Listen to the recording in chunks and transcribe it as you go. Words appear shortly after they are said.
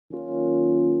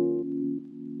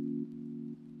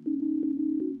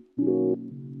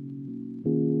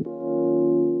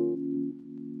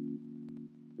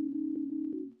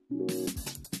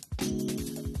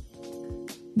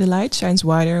The light shines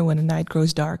wider when the night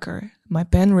grows darker. My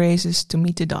pen races to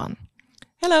meet the dawn.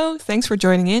 Hello, thanks for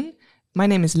joining in. My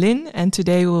name is Lin, and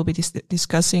today we will be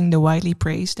discussing the widely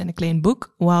praised and acclaimed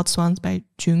book, Wild Swans by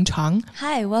Jung Chang.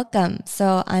 Hi, welcome.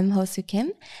 So I'm Hosoo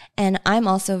Kim, and I'm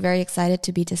also very excited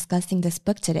to be discussing this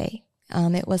book today.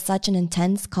 It was such an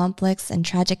intense, complex, and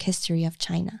tragic history of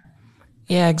China.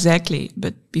 Yeah, exactly.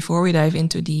 But before we dive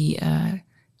into the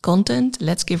content,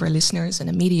 let's give our listeners an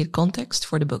immediate context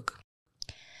for the book.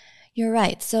 You're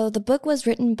right. So the book was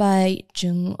written by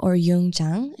Jung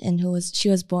Chang, and she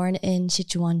was born in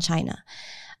Sichuan, China.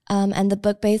 And the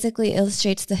book basically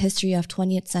illustrates the history of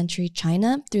 20th century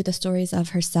China through the stories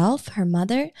of herself, her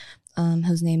mother,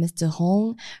 whose name is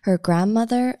Hong, her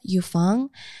grandmother, Yu Fang.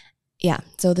 Yeah,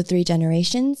 so the three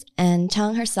generations. And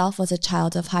Chang herself was a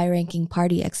child of high-ranking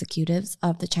party executives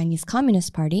of the Chinese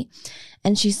Communist Party,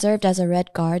 and she served as a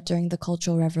Red Guard during the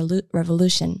Cultural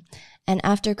Revolution. And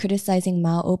after criticizing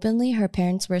Mao openly, her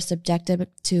parents were subjected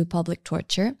to public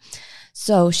torture.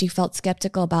 So she felt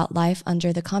skeptical about life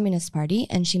under the Communist Party,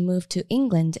 and she moved to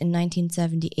England in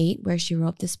 1978, where she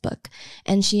wrote this book.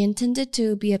 And she intended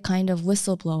to be a kind of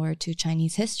whistleblower to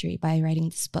Chinese history by writing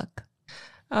this book.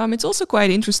 It's also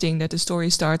quite interesting that the story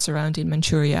starts around in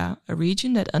Manchuria, a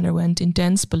region that underwent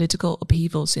intense political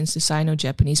upheaval since the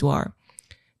Sino-Japanese War.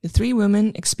 The three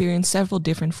women experienced several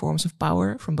different forms of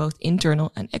power from both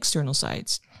internal and external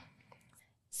sides.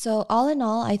 So all in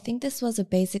all, I think this was a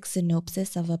basic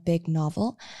synopsis of a big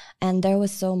novel, and there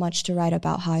was so much to write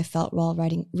about how I felt while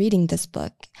reading this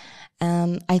book.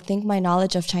 I think my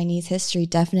knowledge of Chinese history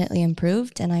definitely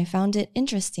improved, and I found it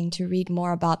interesting to read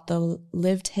more about the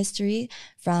lived history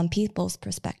from people's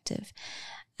perspective.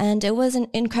 And it was an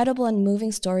incredible and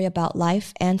moving story about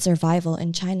life and survival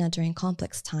in China during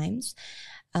complex times.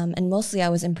 And mostly I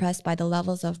was impressed by the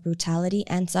levels of brutality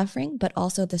and suffering, but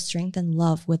also the strength and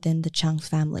love within the Chang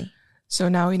family. So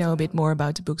now we know a bit more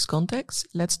about the book's context.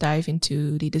 Let's dive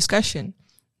into the discussion.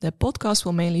 The podcast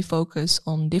will mainly focus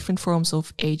on different forms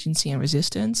of agency and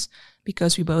resistance,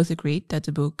 because we both agreed that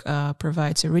the book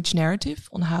provides a rich narrative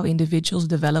on how individuals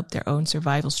develop their own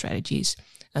survival strategies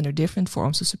under different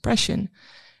forms of suppression.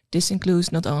 This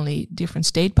includes not only different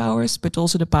state powers, but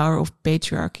also the power of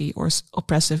patriarchy or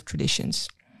oppressive traditions.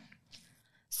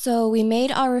 So we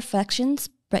made our reflections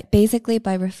basically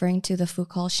by referring to the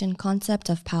Foucaultian concept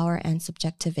of power and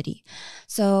subjectivity.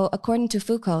 So according to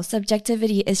Foucault,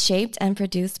 subjectivity is shaped and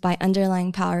produced by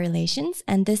underlying power relations,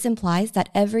 and this implies that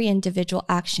every individual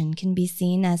action can be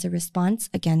seen as a response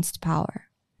against power.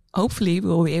 Hopefully, we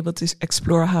will be able to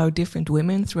explore how different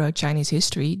women throughout Chinese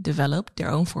history developed their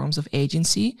own forms of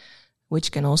agency,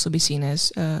 which can also be seen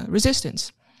as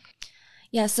resistance.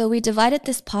 Yeah, so we divided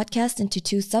this podcast into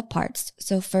two subparts.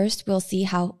 So first, we'll see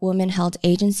how women held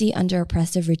agency under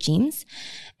oppressive regimes.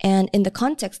 And in the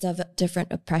context of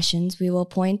different oppressions, we will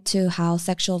point to how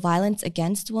sexual violence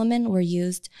against women were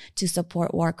used to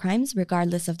support war crimes,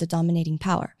 regardless of the dominating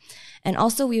power. And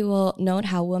also, we will note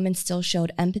how women still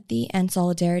showed empathy and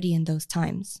solidarity in those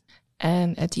times.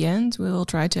 And at the end, we will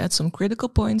try to add some critical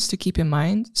points to keep in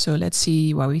mind. So let's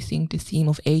see why we think the theme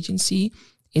of agency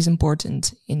is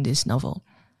important in this novel.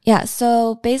 Yeah,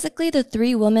 so basically the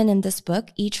three women in this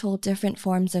book each hold different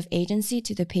forms of agency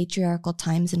to the patriarchal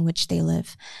times in which they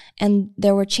live. And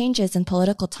there were changes in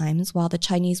political times while the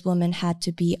Chinese women had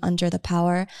to be under the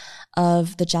power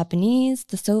of the Japanese,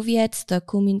 the Soviets, the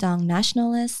Kuomintang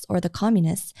nationalists, or the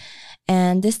communists.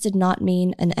 And this did not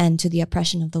mean an end to the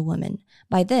oppression of the women.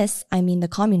 By this, I mean the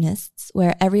communists,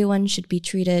 where everyone should be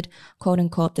treated, quote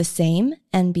unquote, the same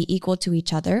and be equal to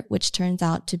each other, which turns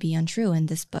out to be untrue in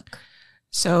this book.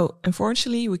 So,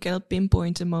 unfortunately, we cannot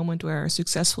pinpoint a moment where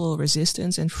successful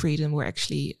resistance and freedom were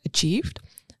actually achieved.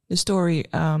 The story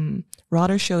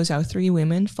rather shows how three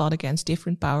women fought against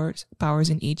different powers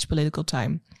in each political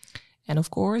time. And of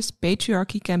course,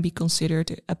 patriarchy can be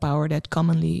considered a power that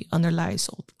commonly underlies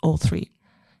all three.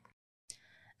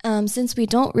 Since we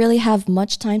don't really have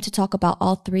much time to talk about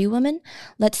all three women,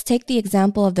 let's take the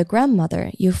example of the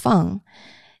grandmother, Yu Fang.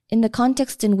 In the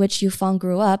context in which Yu Fang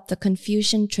grew up, the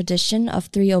Confucian tradition of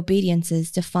three obediences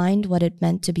defined what it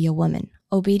meant to be a woman.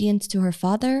 Obedience to her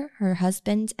father, her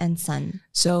husband, and son.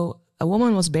 So a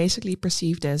woman was basically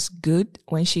perceived as good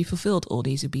when she fulfilled all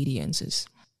these obediences.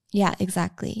 Yeah,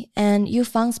 exactly. And Yu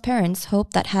Fang's parents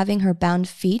hoped that having her bound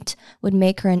feet would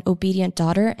make her an obedient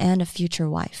daughter and a future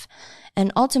wife.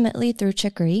 And ultimately, through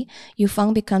trickery, Yu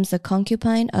Fang becomes the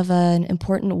concubine of an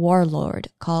important warlord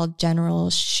called General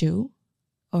Shu.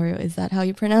 Or is that how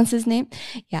you pronounce his name?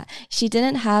 Yeah. She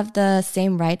didn't have the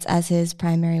same rights as his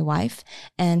primary wife.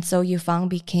 And so Yu Fang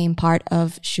became part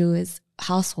of Shu's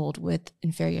household with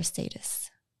inferior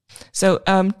status. So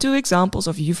two examples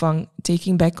of Yufang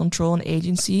taking back control and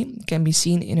agency can be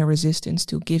seen in her resistance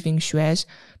to giving Xue's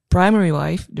primary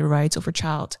wife the rights of her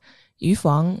child.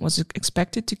 Yufang was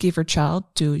expected to give her child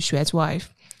to Xue's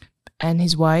wife, and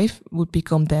his wife would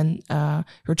become then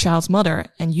her child's mother,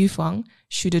 and Yufang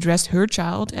should address her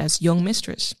child as young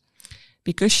mistress.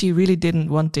 Because she really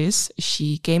didn't want this,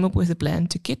 she came up with a plan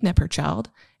to kidnap her child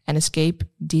and escape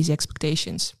these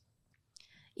expectations.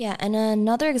 Yeah, and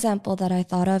another example that I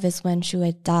thought of is when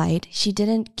Xue died, she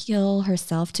didn't kill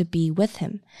herself to be with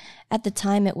him. At the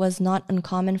time, it was not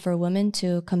uncommon for women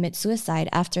to commit suicide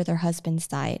after their husbands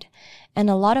died. And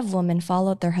a lot of women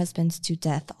followed their husbands to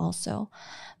death also.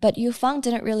 But Yu Fang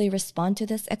didn't really respond to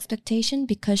this expectation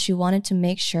because she wanted to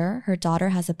make sure her daughter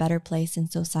has a better place in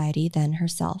society than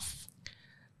herself.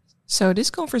 So this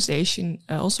conversation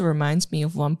also reminds me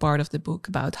of one part of the book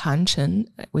about Han Chen,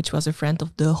 which was a friend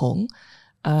of De Hong.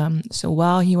 So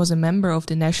while he was a member of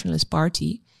the Nationalist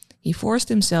Party, he forced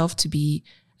himself to be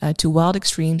to wild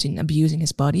extremes in abusing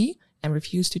his body and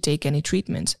refused to take any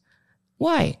treatment.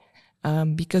 Why?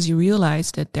 Because he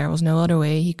realized that there was no other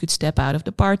way he could step out of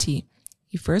the party.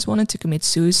 He first wanted to commit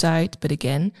suicide, but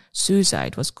again,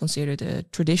 suicide was considered a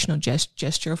traditional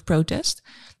gesture of protest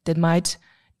that might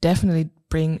definitely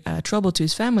bring trouble to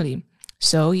his family.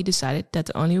 So he decided that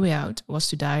the only way out was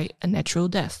to die a natural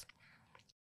death.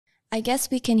 I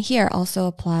guess we can here also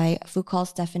apply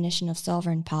Foucault's definition of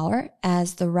sovereign power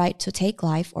as the right to take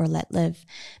life or let live,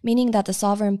 meaning that the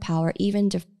sovereign power even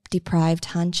deprived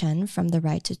Han Chen from the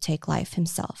right to take life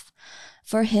himself.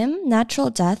 For him, natural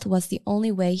death was the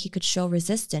only way he could show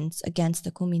resistance against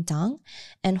the Kuomintang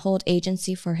and hold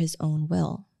agency for his own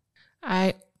will.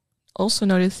 I also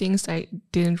noted things I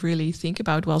didn't really think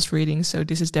about whilst reading, so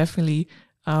this is definitely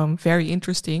very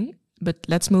interesting. But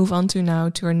let's move on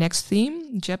to our next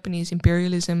theme, Japanese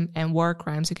imperialism and war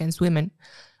crimes against women.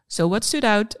 So what stood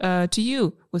out to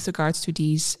you with regards to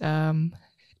these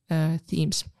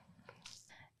themes?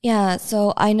 Yeah,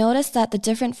 so I noticed that the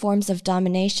different forms of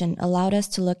domination allowed us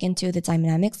to look into the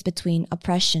dynamics between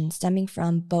oppression stemming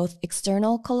from both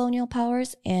external colonial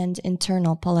powers and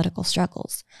internal political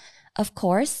struggles. Of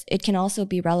course, it can also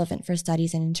be relevant for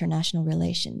studies in international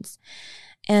relations.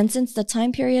 And since the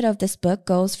time period of this book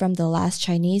goes from the last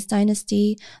Chinese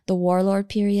dynasty, the warlord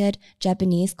period,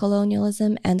 Japanese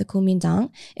colonialism, and the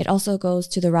Kuomintang, it also goes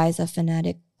to the rise of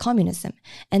fanatic communism.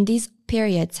 And these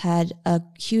periods had a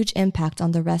huge impact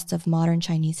on the rest of modern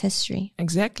Chinese history.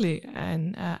 Exactly.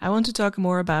 And I want to talk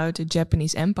more about the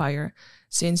Japanese Empire,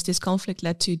 since this conflict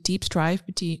led to deep strife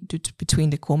between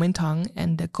the Kuomintang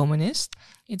and the communists.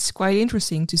 It's quite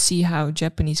interesting to see how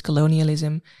Japanese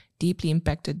colonialism deeply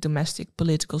impacted domestic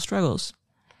political struggles.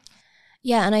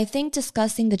 Yeah, and I think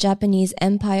discussing the Japanese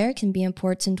Empire can be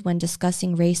important when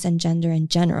discussing race and gender in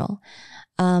general.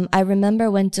 I remember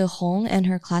when De Hong and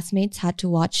her classmates had to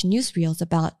watch newsreels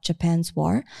about Japan's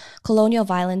war, colonial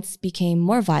violence became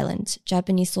more violent.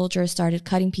 Japanese soldiers started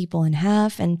cutting people in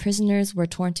half and prisoners were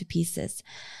torn to pieces.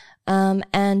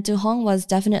 And De Hong was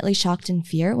definitely shocked in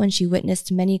fear when she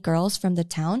witnessed many girls from the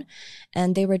town,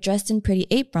 and they were dressed in pretty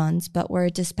aprons, but were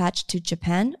dispatched to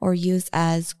Japan or used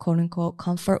as quote-unquote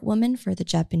comfort women for the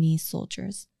Japanese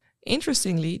soldiers.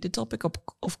 Interestingly, the topic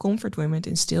of comfort women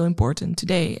is still important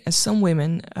today, as some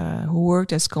women who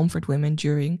worked as comfort women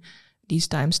during these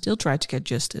times still try to get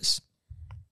justice.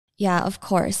 Yeah, of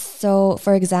course. So,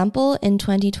 for example, in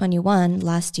 2021,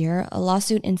 last year, a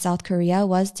lawsuit in South Korea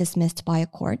was dismissed by a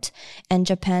court and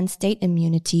Japan's state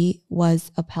immunity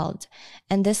was upheld.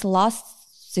 And this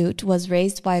lawsuit was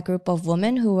raised by a group of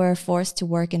women who were forced to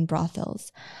work in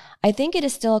brothels. I think it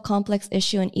is still a complex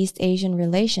issue in East Asian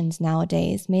relations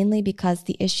nowadays, mainly because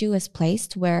the issue is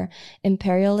placed where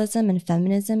imperialism and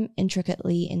feminism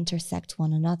intricately intersect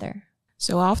one another.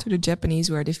 So after the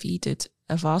Japanese were defeated,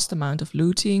 a vast amount of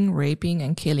looting, raping,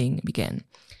 and killing began.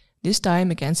 This time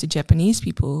against the Japanese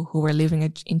people who were living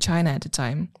in China at the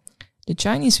time. The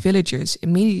Chinese villagers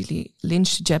immediately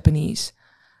lynched the Japanese.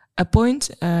 A point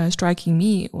striking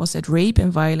me was that rape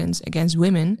and violence against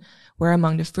women were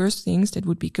among the first things that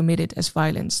would be committed as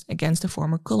violence against the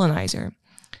former colonizer.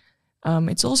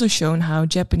 It's also shown how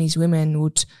Japanese women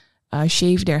would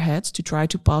shave their heads to try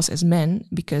to pass as men,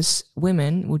 because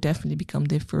women would definitely become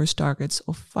the first targets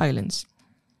of violence.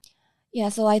 Yeah,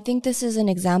 so I think this is an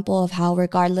example of how,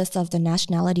 regardless of the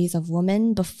nationalities of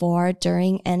women before,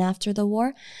 during, and after the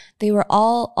war, they were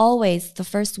always the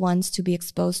first ones to be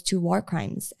exposed to war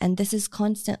crimes. And this is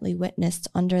constantly witnessed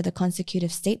under the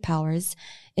consecutive state powers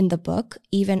in the book,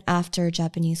 even after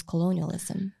Japanese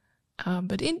colonialism.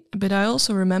 But I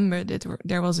also remember that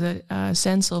there was a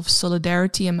sense of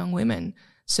solidarity among women.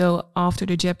 So after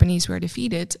the Japanese were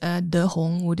defeated, the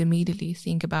Hong would immediately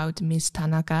think about Miss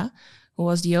Tanaka, who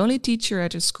was the only teacher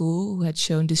at her school who had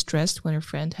shown distress when her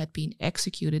friend had been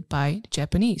executed by the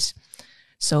Japanese.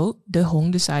 So the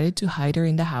Hong decided to hide her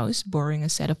in the house, borrowing a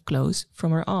set of clothes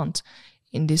from her aunt.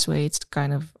 In this way, it's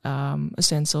kind of a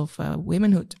sense of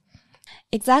womanhood.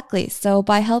 Exactly. So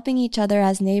by helping each other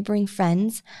as neighboring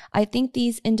friends, I think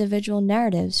these individual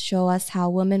narratives show us how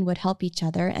women would help each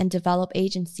other and develop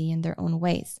agency in their own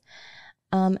ways.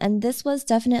 And this was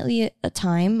definitely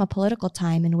a political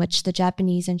time in which the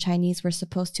Japanese and Chinese were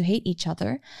supposed to hate each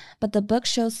other, but the book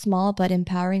shows small but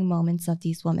empowering moments of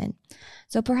these women.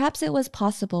 So perhaps it was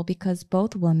possible because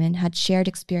both women had shared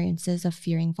experiences of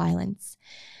fearing violence.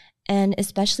 And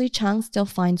especially Chang still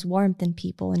finds warmth in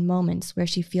people in moments where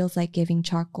she feels like giving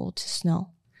charcoal to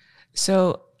snow.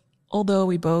 So, although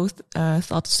we both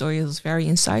thought the story was very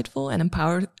insightful and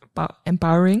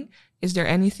empowering, is there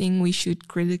anything we should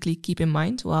critically keep in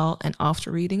mind while and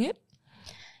after reading it?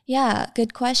 Yeah,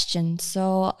 good question.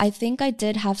 So I think I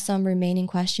did have some remaining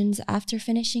questions after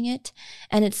finishing it,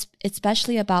 and it's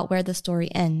especially about where the story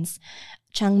ends.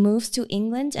 Chang moves to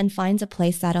England and finds a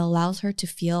place that allows her to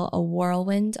feel a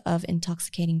whirlwind of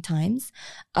intoxicating times,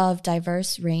 of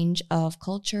diverse range of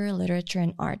culture, literature,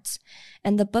 and arts.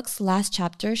 And the book's last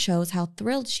chapter shows how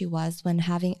thrilled she was when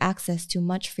having access to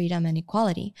much freedom and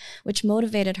equality, which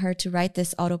motivated her to write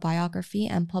this autobiography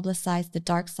and publicize the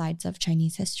dark sides of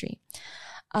Chinese history.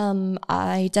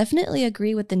 I definitely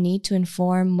agree with the need to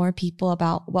inform more people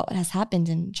about what has happened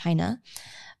in China.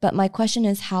 But my question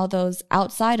is how those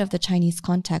outside of the Chinese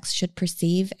context should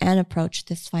perceive and approach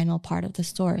this final part of the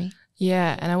story.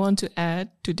 Yeah, and I want to add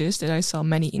to this that I saw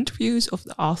many interviews of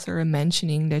the author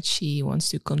mentioning that she wants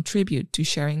to contribute to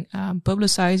sharing,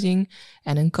 publicizing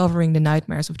and uncovering the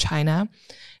nightmares of China,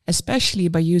 especially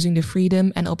by using the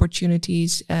freedom and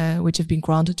opportunities which have been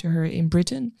granted to her in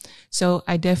Britain. So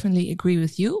I definitely agree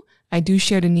with you. I do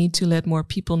share the need to let more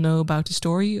people know about the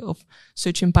story of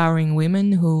such empowering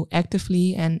women who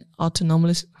actively and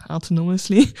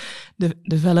autonomously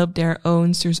develop their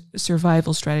own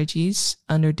survival strategies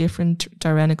under different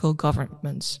tyrannical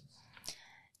governments.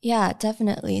 Yeah,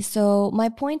 definitely. So my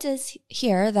point is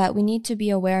here that we need to be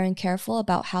aware and careful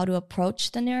about how to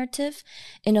approach the narrative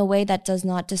in a way that does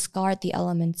not discard the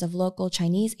elements of local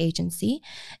Chinese agency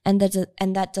and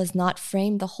that does not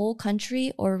frame the whole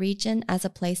country or region as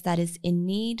a place that is in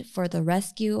need for the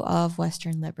rescue of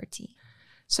Western liberty.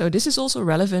 So this is also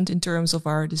relevant in terms of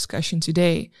our discussion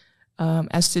today,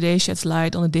 as today sheds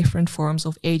light on the different forms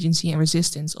of agency and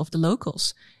resistance of the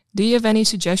locals. Do you have any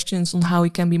suggestions on how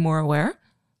we can be more aware?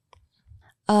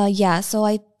 So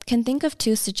I can think of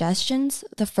two suggestions.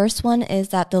 The first one is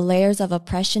that the layers of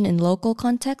oppression in local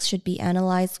context should be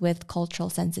analyzed with cultural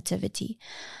sensitivity.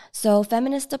 So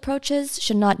feminist approaches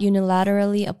should not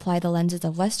unilaterally apply the lenses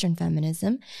of Western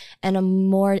feminism, and a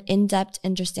more in-depth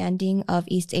understanding of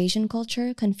East Asian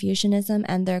culture, Confucianism,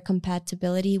 and their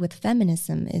compatibility with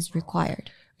feminism is required.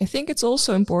 I think it's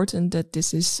also important that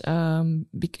this is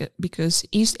because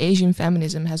East Asian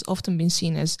feminism has often been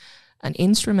seen as an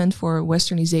instrument for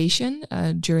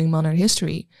Westernization during modern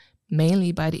history,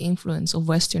 mainly by the influence of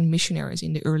Western missionaries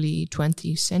in the early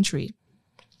 20th century.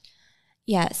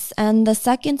 Yes, and the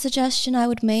second suggestion I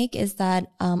would make is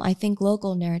that I think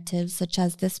local narratives, such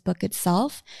as this book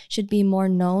itself, should be more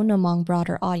known among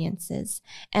broader audiences.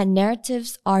 And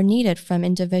narratives are needed from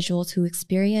individuals who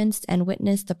experienced and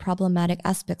witnessed the problematic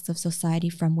aspects of society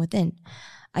from within.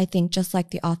 I think just like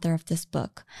the author of this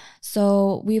book.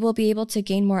 So we will be able to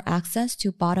gain more access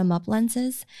to bottom-up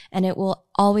lenses, and it will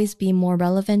always be more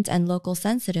relevant and local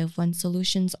sensitive when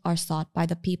solutions are sought by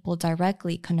the people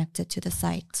directly connected to the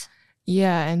site.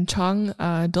 Yeah, and Chang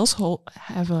does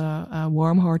have a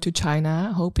warm heart to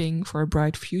China, hoping for a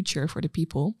bright future for the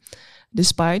people,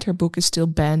 despite her book is still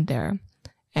banned there.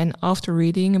 And after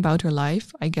reading about her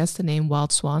life, I guess the name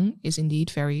Wild Swan is indeed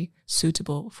very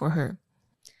suitable for her.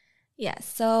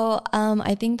 Yes, so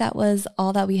I think that was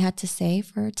all that we had to say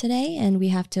for today, and we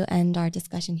have to end our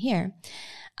discussion here.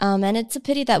 And it's a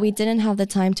pity that we didn't have the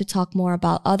time to talk more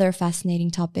about other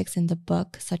fascinating topics in the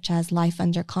book, such as life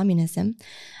under communism.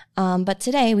 But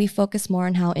today we focus more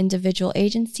on how individual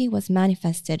agency was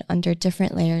manifested under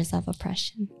different layers of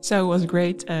oppression. So it was a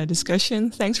great discussion.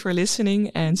 Thanks for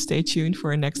listening and stay tuned for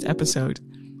our next episode.